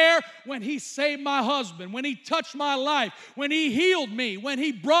there when he saved my husband, when he touched my life, when he healed me, when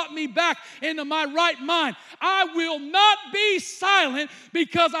he brought me back into my right mind. I will not be silent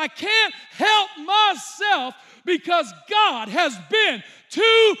because I can't help myself because God has been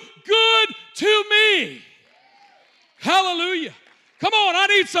too good to me. Hallelujah. Come on, I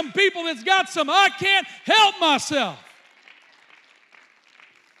need some people that's got some, I can't help myself.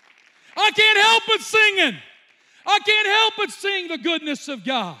 I can't help but singing. I can't help but sing the goodness of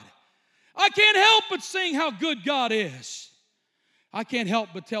God. I can't help but sing how good God is. I can't help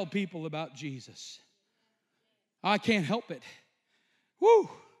but tell people about Jesus. I can't help it. Woo!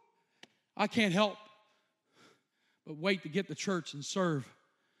 I can't help but wait to get to church and serve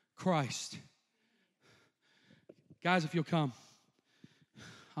Christ. Guys, if you'll come.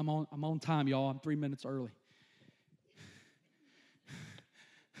 I'm on time, y'all. I'm 3 minutes early.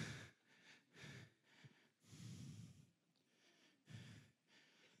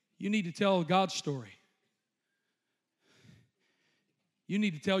 You need to tell God's story. You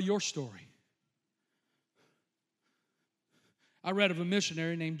need to tell your story. I read of a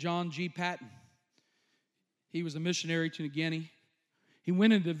missionary named John G. Paton. He was a missionary to New Guinea. He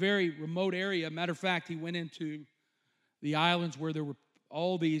went into a very remote area. Matter of fact, he went into the islands where there were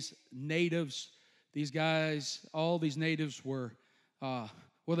all these natives. These guys, all these natives were, what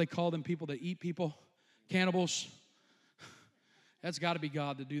do they call them, people that eat people? Cannibals. That's got to be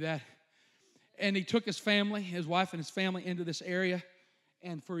God to do that. And he took his family, his wife and his family, into this area.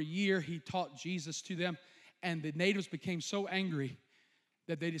 And for a year, he taught Jesus to them. And the natives became so angry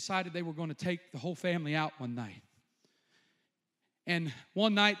that they decided they were going to take the whole family out one night. And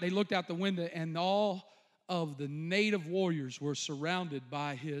one night, they looked out the window, and all of the native warriors were surrounded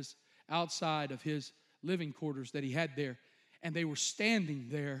by his, outside of his living quarters that he had there. And they were standing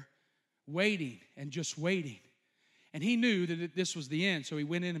there waiting and just waiting. And he knew that this was the end, so he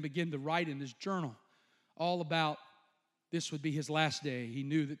went in and began to write in his journal all about this would be his last day. He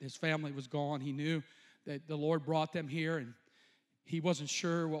knew that his family was gone. He knew that the Lord brought them here, and he wasn't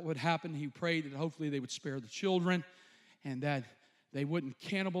sure what would happen. He prayed that hopefully they would spare the children and that they wouldn't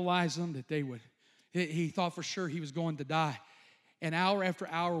cannibalize them, that they would. He thought for sure he was going to die. And hour after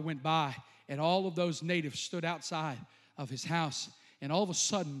hour went by, and all of those natives stood outside of his house, and all of a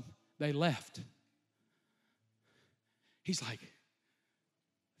sudden they left. He's like,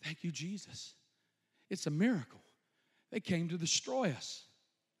 thank you, Jesus. It's a miracle. They came to destroy us.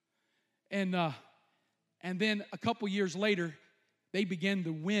 And then a couple years later, they began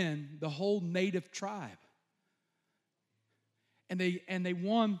to win the whole native tribe. And they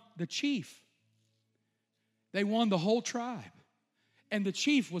won the chief. They won the whole tribe. And the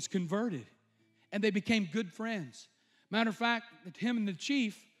chief was converted. And they became good friends. Matter of fact, him and the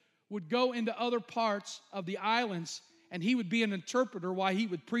chief would go into other parts of the islands, and he would be an interpreter while he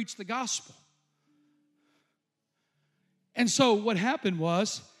would preach the gospel. And so what happened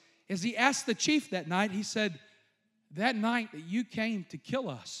was As he asked the chief that night, he said, that night that you came to kill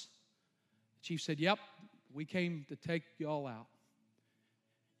us. The chief said, yep, we came to take you all out.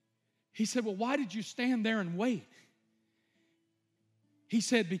 He said, well, why did you stand there and wait? He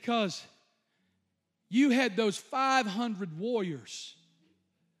said, because you had those 500 warriors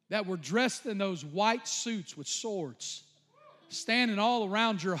that were dressed in those white suits with swords, standing all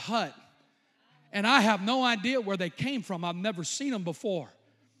around your hut. And I have no idea where they came from. I've never seen them before.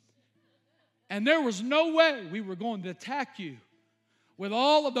 And there was no way we were going to attack you with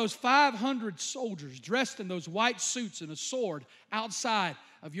all of those 500 soldiers dressed in those white suits and a sword outside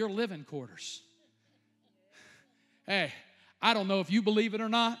of your living quarters. Hey, I don't know if you believe it or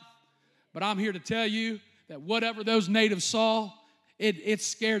not, but I'm here to tell you that whatever those natives saw, it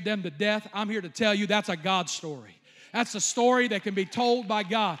scared them to death. I'm here to tell you that's a God story. That's a story that can be told by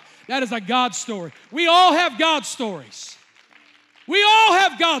God. That is a God story. We all have God stories. We all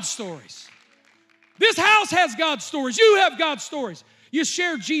have God stories. This house has God stories. You have God stories. You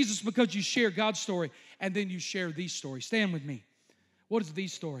share Jesus because you share God's story, and then you share these stories. Stand with me. What is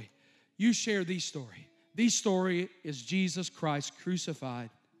these story? You share these story. These story is Jesus Christ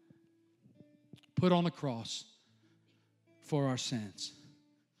crucified, put on the cross for our sins.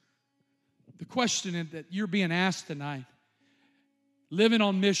 The question that you're being asked tonight, living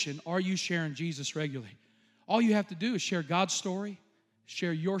on mission, are you sharing Jesus regularly? All you have to do is share God's story,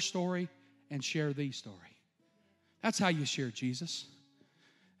 share your story, and share the story. That's how you share Jesus.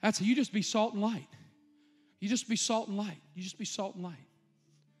 That's how you just be salt and light. You just be salt and light. You just be salt and light.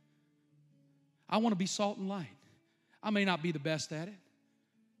 I want to be salt and light. I may not be the best at it.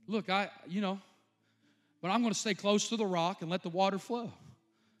 Look, but I'm going to stay close to the rock and let the water flow.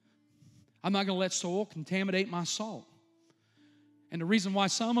 I'm not going to let soil contaminate my salt. And the reason why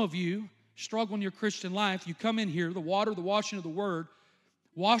some of you struggle in your Christian life, you come in here, the water, the washing of the Word,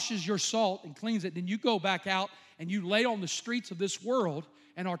 washes your salt and cleans it. Then you go back out and you lay on the streets of this world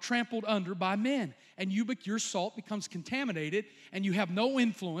and are trampled under by men. And your salt becomes contaminated and you have no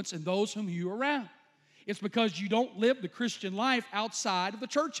influence in those whom you are around. It's because you don't live the Christian life outside of the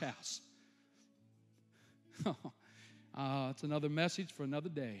church house. It's another message for another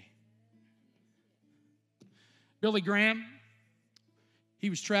day. Billy Graham, he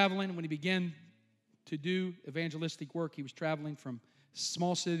was traveling. When he began to do evangelistic work, he was traveling from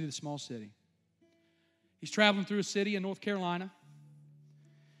small city to small city. He's traveling through a city in North Carolina.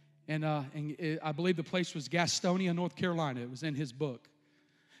 And I believe the place was Gastonia, North Carolina. It was in his book.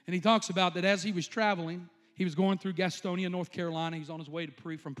 And he talks about that as he was traveling, he was going through Gastonia, North Carolina. He was on his way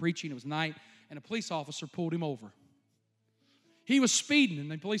from preaching. It was night, and a police officer pulled him over. He was speeding,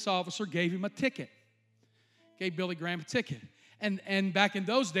 and the police officer gave him a ticket. Gave Billy Graham a ticket. And back in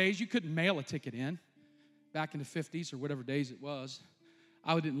those days, you couldn't mail a ticket in. Back in the 50s or whatever days it was.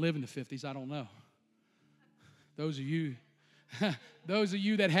 I didn't live in the 50s. I don't know. Those of you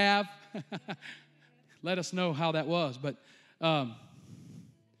that have, let us know how that was. But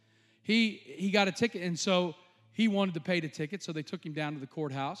he got a ticket, and so he wanted to pay the ticket, so they took him down to the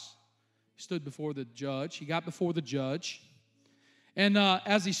courthouse. He stood before the judge. He got before the judge. And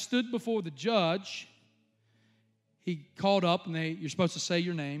as he stood before the judge, he called up, and you're supposed to say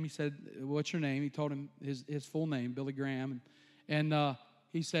your name. He said, what's your name? He told him his full name, Billy Graham. And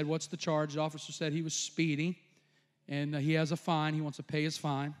he said, what's the charge? The officer said he was speeding, and he has a fine. He wants to pay his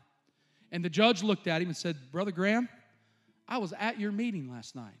fine. And the judge looked at him and said, Brother Graham, I was at your meeting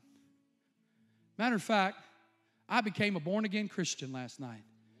last night. Matter of fact, I became a born-again Christian last night.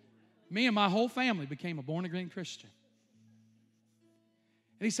 Me and my whole family became a born-again Christian.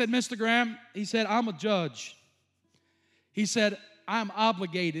 And he said, Mr. Graham, he said, I'm a judge. He said, I'm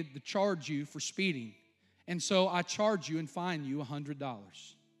obligated to charge you for speeding. And so I charge you and fine you $100.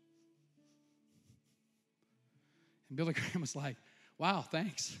 And Billy Graham was like, wow,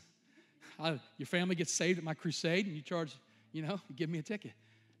 thanks. Your family gets saved at my crusade and you charge, you give me a ticket.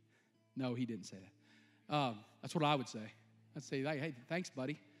 No, he didn't say that. That's what I would say. I'd say, hey, thanks,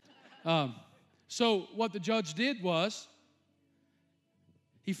 buddy. So what the judge did was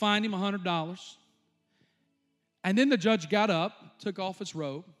he fined him $100. And then the judge got up, took off his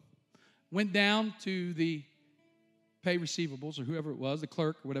robe, went down to the pay receivables or whoever it was, the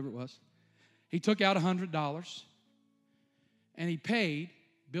clerk or whatever it was. He took out $100 and he paid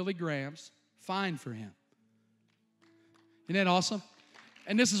Billy Graham's fine for him. Isn't that awesome?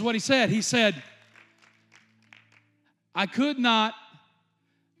 And this is what he said. He said, I could not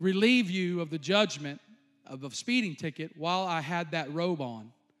relieve you of the judgment of a speeding ticket while I had that robe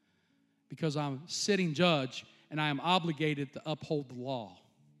on because I'm sitting judge and I am obligated to uphold the law.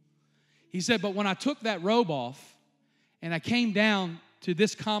 He said, but when I took that robe off and I came down to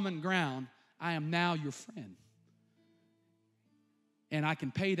this common ground, I am now your friend. And I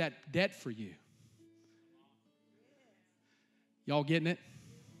can pay that debt for you. Y'all getting it?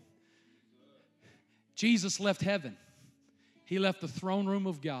 Jesus left heaven. He left the throne room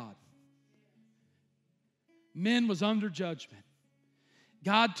of God. Men was under judgment.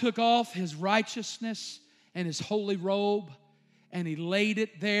 God took off His righteousness and His holy robe, and He laid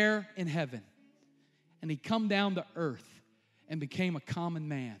it there in heaven. And He come down to earth and became a common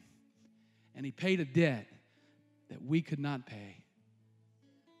man. And He paid a debt that we could not pay.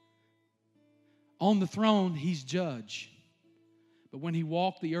 On the throne, He's judge. But when He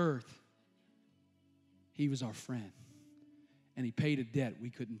walked the earth, He was our friend. And He paid a debt we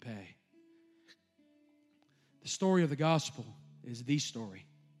couldn't pay. The story of the gospel is the story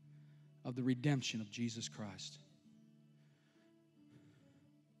of the redemption of Jesus Christ.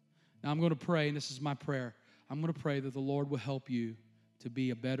 Now I'm going to pray, and this is my prayer. I'm going to pray that the Lord will help you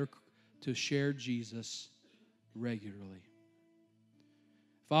to share Jesus regularly.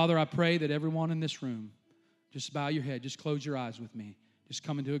 Father, I pray that everyone in this room, just bow your head, just close your eyes with me, just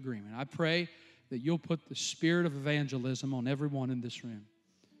come into agreement. I pray that you'll put the spirit of evangelism on everyone in this room.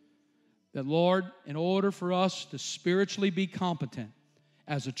 That, Lord, in order for us to spiritually be competent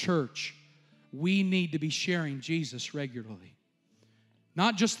as a church, we need to be sharing Jesus regularly.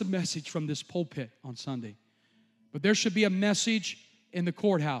 Not just the message from this pulpit on Sunday, but there should be a message in the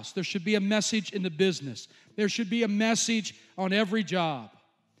courthouse. There should be a message in the business. There should be a message on every job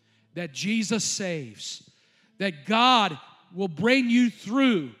that Jesus saves, that God will bring you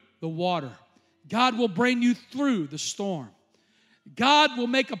through the water. God will bring you through the storm. God will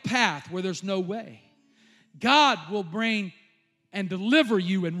make a path where there's no way. God will bring and deliver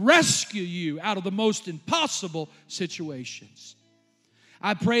you and rescue you out of the most impossible situations.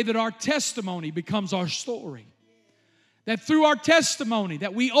 I pray that our testimony becomes our story. That through our testimony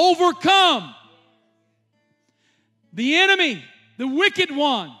that we overcome the enemy, the wicked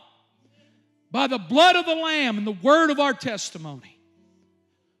one, by the blood of the Lamb and the word of our testimony.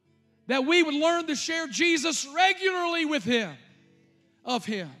 That we would learn to share Jesus regularly with Him, of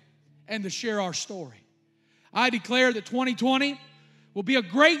Him, and to share our story. I declare that 2020 will be a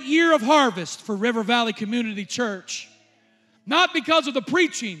great year of harvest for River Valley Community Church. Not because of the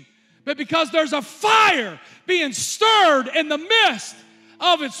preaching, but because there's a fire being stirred in the midst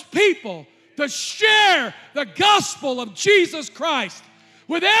of its people to share the gospel of Jesus Christ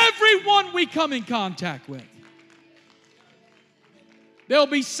with everyone we come in contact with. They'll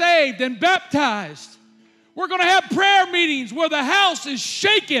be saved and baptized. We're going to have prayer meetings where the house is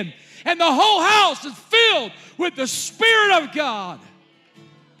shaken and the whole house is filled with the Spirit of God.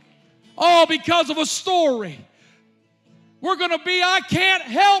 All because of a story. We're going to be, I can't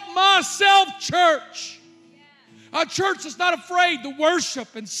help myself church. A church that's not afraid to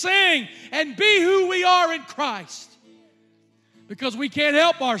worship and sing and be who we are in Christ. Because we can't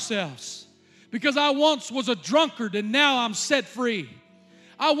help ourselves. Because I once was a drunkard and now I'm set free.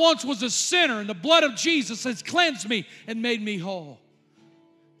 I once was a sinner and the blood of Jesus has cleansed me and made me whole.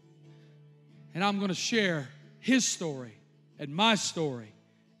 And I'm going to share His story and my story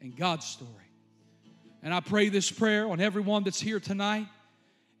and God's story. And I pray this prayer on everyone that's here tonight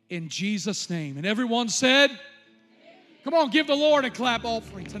in Jesus' name. And everyone said, come on, give the Lord a clap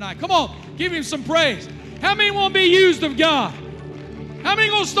offering tonight. Come on, give Him some praise. How many want to be used of God? How many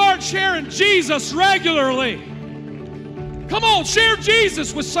going to start sharing Jesus regularly? Come on, share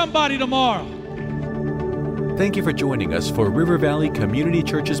Jesus with somebody tomorrow. Thank you for joining us for River Valley Community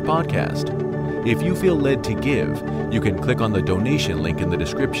Church's podcast. If you feel led to give, you can click on the donation link in the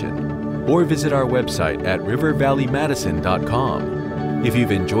description or visit our website at rivervalleymadison.com. If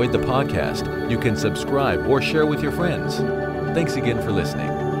you've enjoyed the podcast, you can subscribe or share with your friends. Thanks again for listening.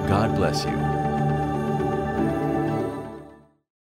 God bless you.